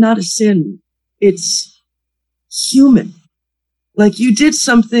only is it not a sin, it's human. Like you did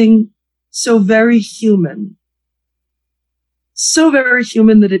something so very human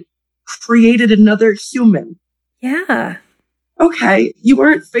that it created another human. Yeah. Okay, you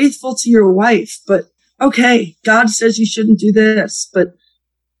weren't faithful to your wife, but okay, God says you shouldn't do this, but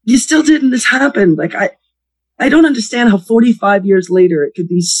you still did, and this happened. Like, I don't understand how 45 years later it could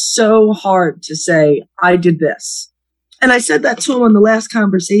be so hard to say, I did this. And I said that to him on the last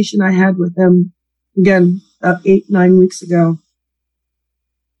conversation I had with him, again, about 8-9 weeks ago.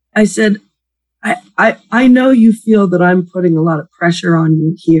 I said, I know you feel that I'm putting a lot of pressure on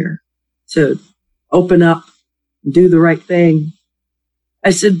you here to open up and do the right thing. I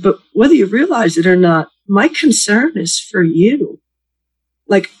said, but whether you realize it or not, my concern is for you.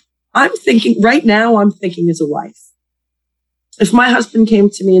 Like, I'm thinking as a wife. If my husband came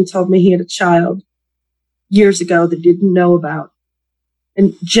to me and told me he had a child years ago that didn't know about,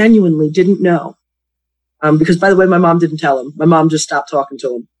 and genuinely didn't know, because, by the way, my mom didn't tell him. My mom just stopped talking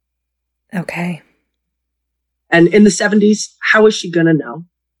to him. Okay. And in the 70s, how is she going to know?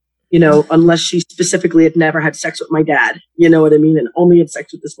 Unless she specifically had never had sex with my dad, you know what I mean? And only had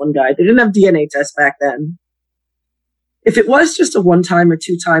sex with this one guy. They didn't have DNA tests back then. If it was just a 1-time or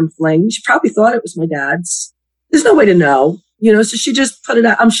 2-time fling, she probably thought it was my dad's. There's no way to know, so she just put it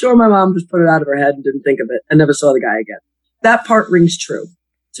out. I'm sure my mom just put it out of her head and didn't think of it and never saw the guy again. That part rings true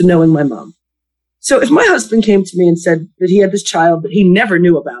to knowing my mom. So if my husband came to me and said that he had this child that he never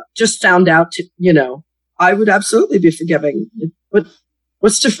knew about, just found out, I would absolutely be forgiving. But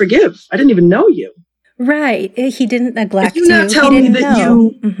what's to forgive? I didn't even know you. Right. He didn't neglect you. If you now tell me that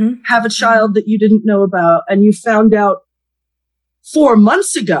you have a child that you didn't know about and you found out 4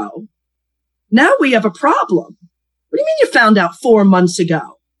 months ago, now we have a problem. What do you mean you found out 4 months ago?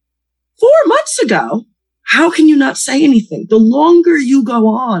 4 months ago? How can you not say anything? The longer you go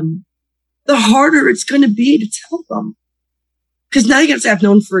on, the harder it's going to be to tell them. Because now you got to say, I've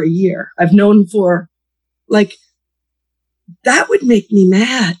known for a year. I've known for, that would make me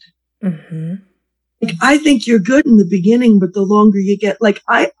mad. Mm-hmm. Like, I think you're good in the beginning, but the longer you get,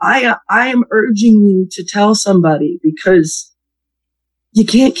 I am urging you to tell somebody because you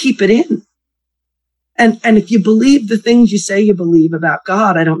can't keep it in. And if you believe the things you say you believe about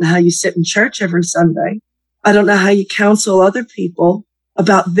God, I don't know how you sit in church every Sunday. I don't know how you counsel other people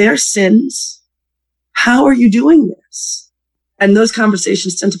about their sins. How are you doing this? And those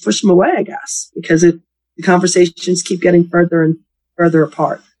conversations tend to push them away, I guess, because the conversations keep getting further and further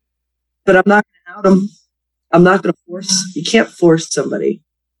apart. But I'm not going to out them. I'm not going to force. You can't force somebody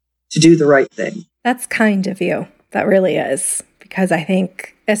to do the right thing. That's kind of you. That really is. Because I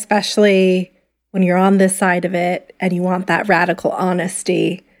think, especially when you're on this side of it and you want that radical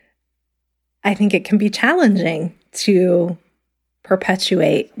honesty, I think it can be challenging to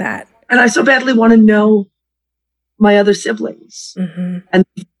perpetuate that. And I so badly want to know my other siblings and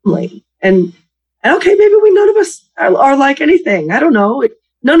family. And okay, maybe none of us are like anything. I don't know.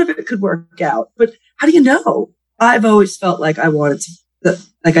 None of it could work out. But how do you know? I've always felt like I wanted to,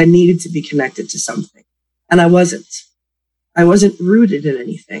 like I needed to be connected to something. And I wasn't. I wasn't rooted in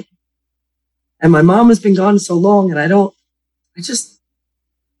anything. And my mom has been gone so long, and I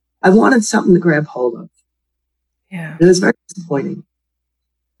wanted something to grab hold of. Yeah. And it's very disappointing.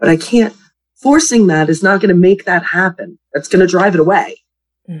 But I can't, forcing that is not going to make that happen. That's going to drive it away.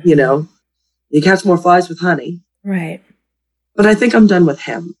 Mm-hmm. You catch more flies with honey. Right. But I think I'm done with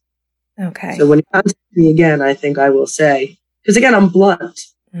him. Okay. So when he contacts me again, I think I will say, Because again, I'm blunt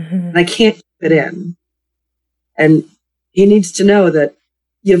and I can't keep it in. And he needs to know that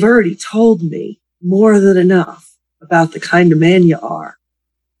you've already told me more than enough about the kind of man you are.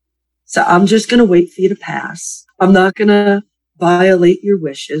 So I'm just going to wait for you to pass. I'm not going to violate your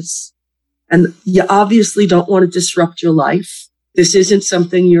wishes. And you obviously don't want to disrupt your life. This isn't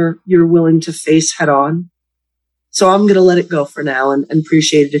something you're willing to face head on. So I'm going to let it go for now and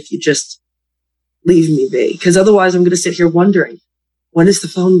appreciate it if you just leave me be. Because otherwise I'm going to sit here wondering, when is the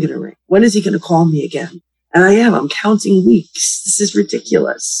phone going to ring? When is he going to call me again? And I'm counting weeks. This is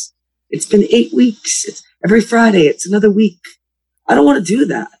ridiculous. It's been 8 weeks. It's every Friday. It's another week. I don't want to do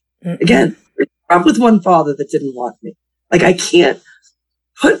that. Again, I'm with one father that didn't want me. Like, I can't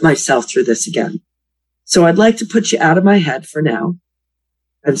put myself through this again. So I'd like to put you out of my head for now.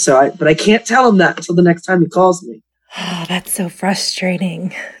 And but I can't tell him that until the next time he calls me. Oh, that's so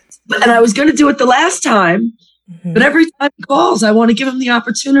frustrating. And I was going to do it the last time, but every time he calls, I want to give him the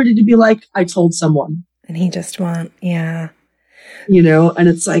opportunity to be like, I told someone. And he just yeah. And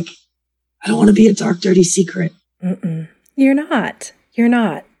it's like, I don't want to be a dark, dirty secret. You're not.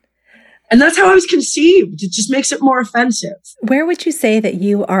 And that's how I was conceived. It just makes it more offensive. Where would you say that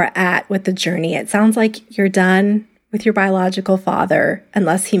you are at with the journey? It sounds like you're done with your biological father,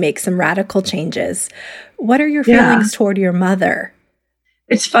 unless he makes some radical changes. What are your feelings toward your mother?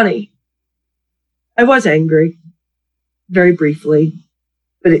 It's funny. I was angry, very briefly,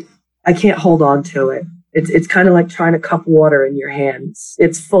 but I can't hold on to it. It's kind of like trying to cup water in your hands.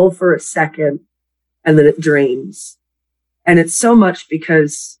 It's full for a second, and then it drains. And it's so much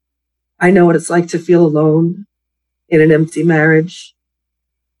because I know what it's like to feel alone in an empty marriage.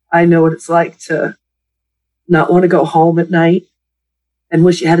 I know what it's like to not want to go home at night and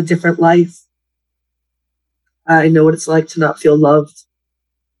wish you had a different life. I know what it's like to not feel loved.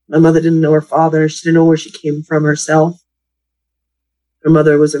 My mother didn't know her father. She didn't know where she came from herself. Her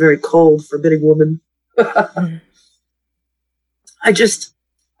mother was a very cold, forbidding woman. I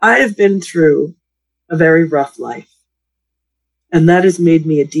have been through a very rough life. And that has made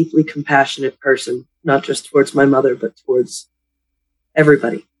me a deeply compassionate person, not just towards my mother, but towards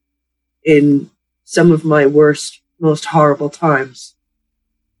everybody. In some of my worst, most horrible times,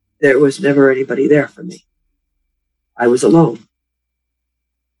 there was never anybody there for me. I was alone,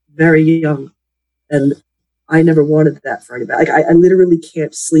 very young, and I never wanted that for anybody. Like, I literally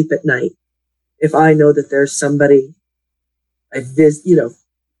can't sleep at night if I know that there's somebody,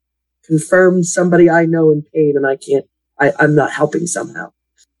 confirmed somebody I know in pain, and I'm not helping somehow.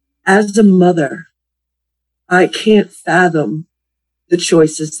 As a mother, I can't fathom the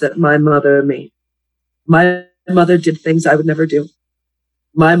choices that my mother made. My mother did things I would never do.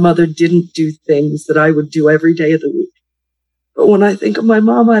 My mother didn't do things that I would do every day of the week. But when I think of my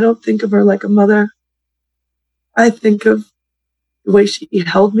mom, I don't think of her like a mother. I think of the way she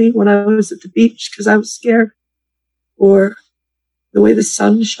held me when I was at the beach because I was scared, or the way the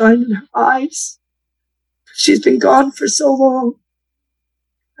sun shined in her eyes. She's been gone for so long.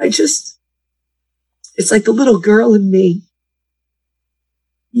 It's like the little girl in me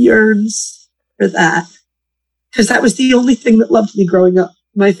yearns for that. Because that was the only thing that loved me growing up.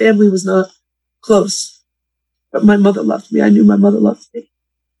 My family was not close, but my mother loved me. I knew my mother loved me.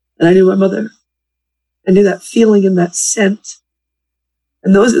 And I knew my mother. I knew that feeling and that scent.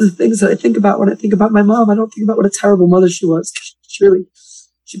 And those are the things that I think about when I think about my mom. I don't think about what a terrible mother she was.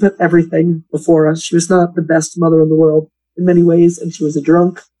 She put everything before us. She was not the best mother in the world in many ways, and she was a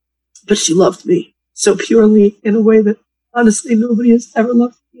drunk. But she loved me so purely in a way that, honestly, nobody has ever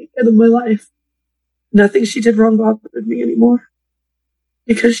loved me again in my life. Nothing she did wrong bothered me anymore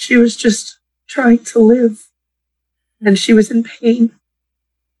because she was just trying to live, and she was in pain.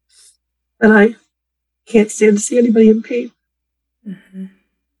 And I can't stand to see anybody in pain.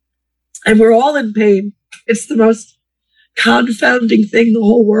 And we're all in pain. It's the most confounding thing in the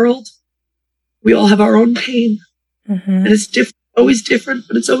whole world. We all have our own pain. And it's always different,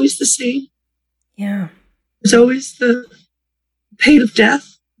 but it's always the same. Yeah. There's always the pain of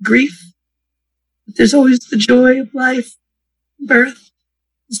death, grief. But there's always the joy of life, birth,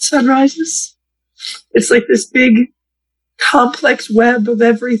 sunrises. It's like this big, complex web of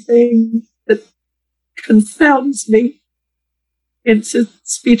everything that confounds me into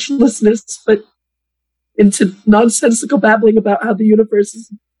speechlessness, but into nonsensical babbling about how the universe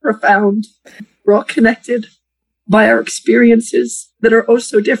is profound. We're all connected by our experiences that are oh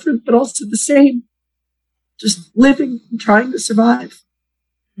so different, but also the same. Just living and trying to survive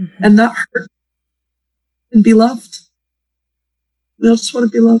and not hurt and be loved. We all just want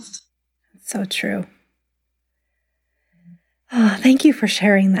to be loved. So true. Oh, thank you for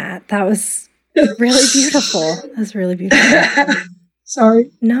sharing that. That was Really beautiful. That's really beautiful.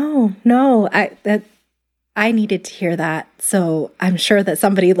 Sorry. No. I needed to hear that. So I'm sure that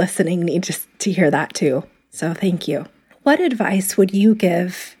somebody listening needs to hear that too. So thank you. What advice would you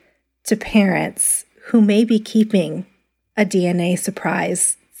give to parents who may be keeping a DNA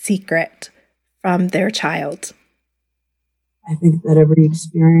surprise secret from their child? I think that every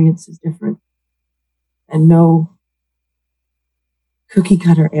experience is different, and no cookie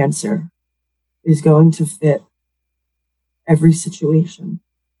cutter answer is going to fit every situation.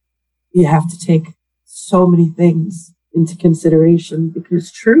 You have to take so many things into consideration,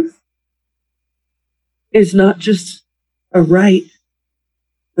 because truth is not just a right,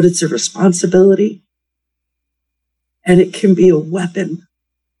 but it's a responsibility. And it can be a weapon,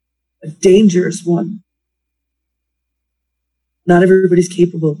 a dangerous one. Not everybody's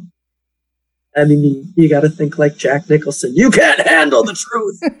capable. I mean, you got to think like Jack Nicholson. You can't handle the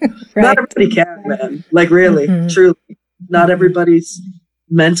truth. Right. Not everybody can, man. Like, really, truly. Not everybody's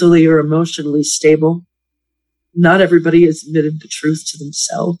mentally or emotionally stable. Not everybody has admitted the truth to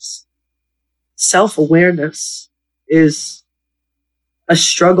themselves. Self-awareness is a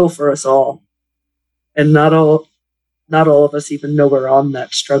struggle for us all. And not all of us even know we're on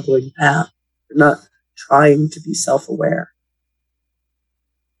that struggling path. We're not trying to be self-aware.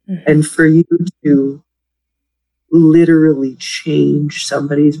 And for you to literally change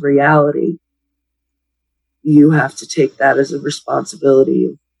somebody's reality, you have to take that as a responsibility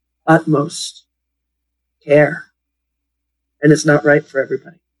of utmost care. And it's not right for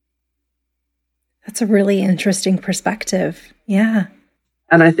everybody. That's a really interesting perspective. Yeah.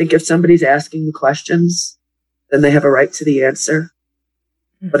 And I think if somebody's asking the questions, then they have a right to the answer.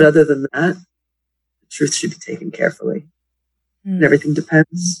 But other than that, the truth should be taken carefully. And everything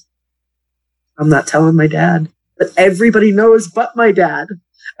depends. I'm not telling my dad, but everybody knows but my dad.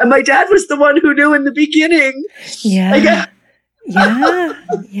 And my dad was the one who knew in the beginning. Yeah.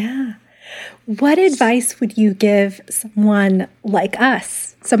 Yeah. What advice would you give someone like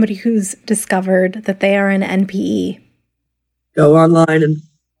us, somebody who's discovered that they are an NPE? Go online and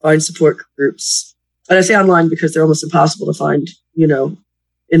find support groups. And I say online because they're almost impossible to find,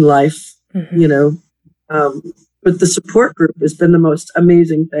 in life, But the support group has been the most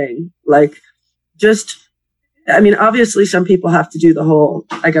amazing thing. Obviously some people have to do the whole,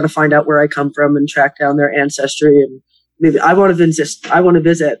 I got to find out where I come from and track down their ancestry. And maybe I want to visit, I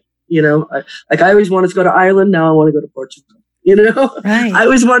always wanted to go to Ireland. Now I want to go to Portugal, Right. I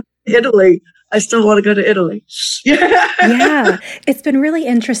always wanted to Italy. I still want to go to Italy. Yeah. It's been really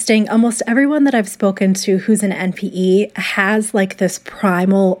interesting. Almost everyone that I've spoken to who's an NPE has like this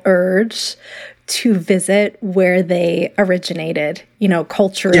primal urge to visit where they originated,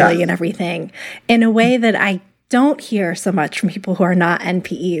 culturally and everything, in a way that I don't hear so much from people who are not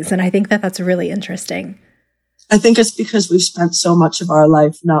NPEs. And I think that that's really interesting. I think it's because we've spent so much of our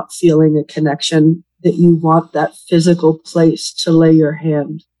life not feeling a connection that you want that physical place to lay your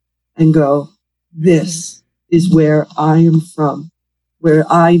hand and go, this is where I am from, where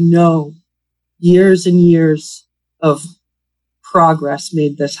I know years and years of progress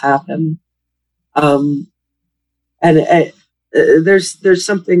made this happen. There's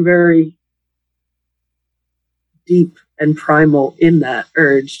something very deep and primal in that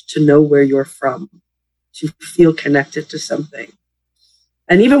urge to know where you're from, to feel connected to something.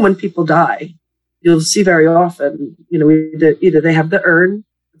 And even when people die, you'll see very often, either they have the urn,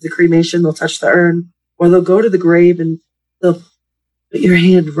 the cremation, they'll touch the urn, or they'll go to the grave and they'll put your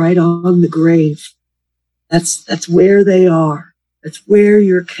hand right on the grave. That's where they are. That's where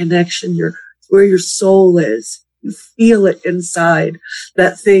your connection, where your soul is. You feel it inside,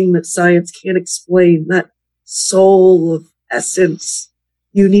 that thing that science can't explain, that soul of essence.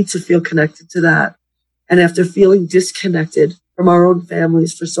 You need to feel connected to that. And after feeling disconnected from our own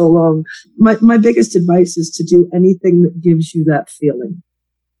families for so long, my biggest advice is to do anything that gives you that feeling.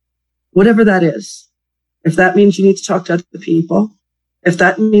 Whatever that is. If that means you need to talk to other people, if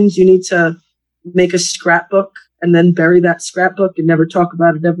that means you need to make a scrapbook and then bury that scrapbook and never talk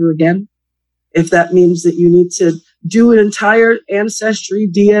about it ever again, if that means that you need to do an entire ancestry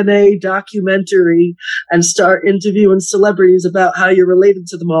DNA documentary and start interviewing celebrities about how you're related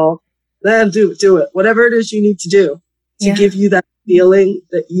to them all, then do it. Whatever it is you need to do to give you that feeling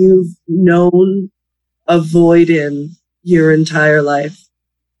that you've known a void in your entire life.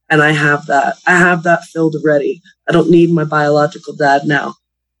 And I have that. I have that filled already. I don't need my biological dad now.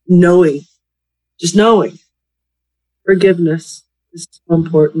 Just knowing. Forgiveness is so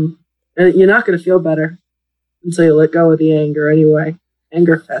important. And you're not going to feel better until you let go of the anger anyway.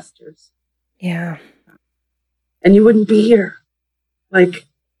 Anger festers. Yeah. And you wouldn't be here.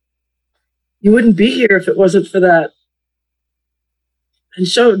 you wouldn't be here if it wasn't for that. And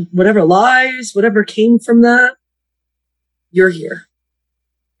showed whatever lies, whatever came from that, you're here.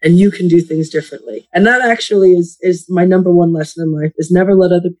 And you can do things differently. And that actually is my number one lesson in life, is never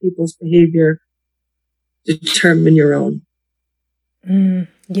let other people's behavior determine your own.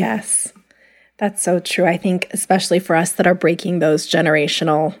 Yes, that's so true. I think especially for us that are breaking those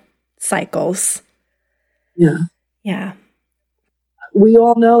generational cycles. Yeah. Yeah. We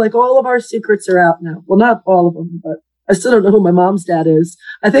all know, like, all of our secrets are out now. Well, not all of them, but I still don't know who my mom's dad is.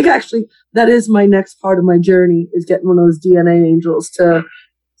 I think actually that is my next part of my journey, is getting one of those DNA angels to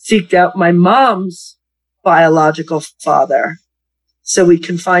seek out my mom's biological father so we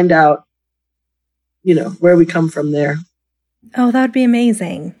can find out, where we come from there. Oh, that would be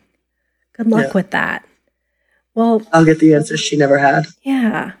amazing. Good luck with that. Well, I'll get the answers she never had.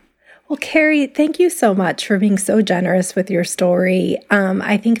 Yeah. Well, Kerry, thank you so much for being so generous with your story.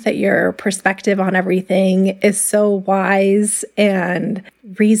 I think that your perspective on everything is so wise and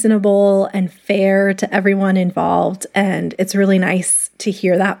reasonable and fair to everyone involved. And it's really nice to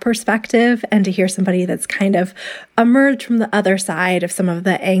hear that perspective and to hear somebody that's kind of emerged from the other side of some of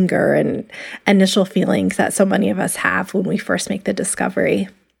the anger and initial feelings that so many of us have when we first make the discovery.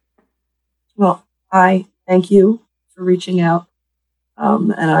 Well, I thank you for reaching out.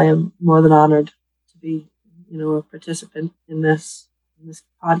 And I am more than honored to be, a participant in this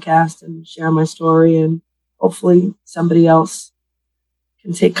podcast and share my story. And hopefully somebody else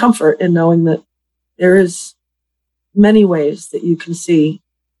can take comfort in knowing that there is many ways that you can see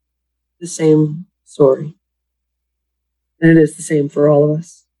the same story. And it is the same for all of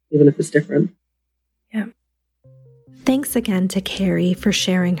us, even if it's different. Yeah. Thanks again to Kerry for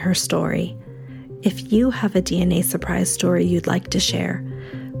sharing her story. If you have a DNA surprise story you'd like to share,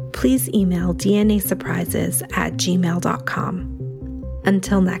 please email dnasurprises@gmail.com.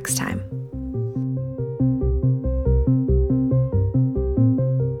 Until next time.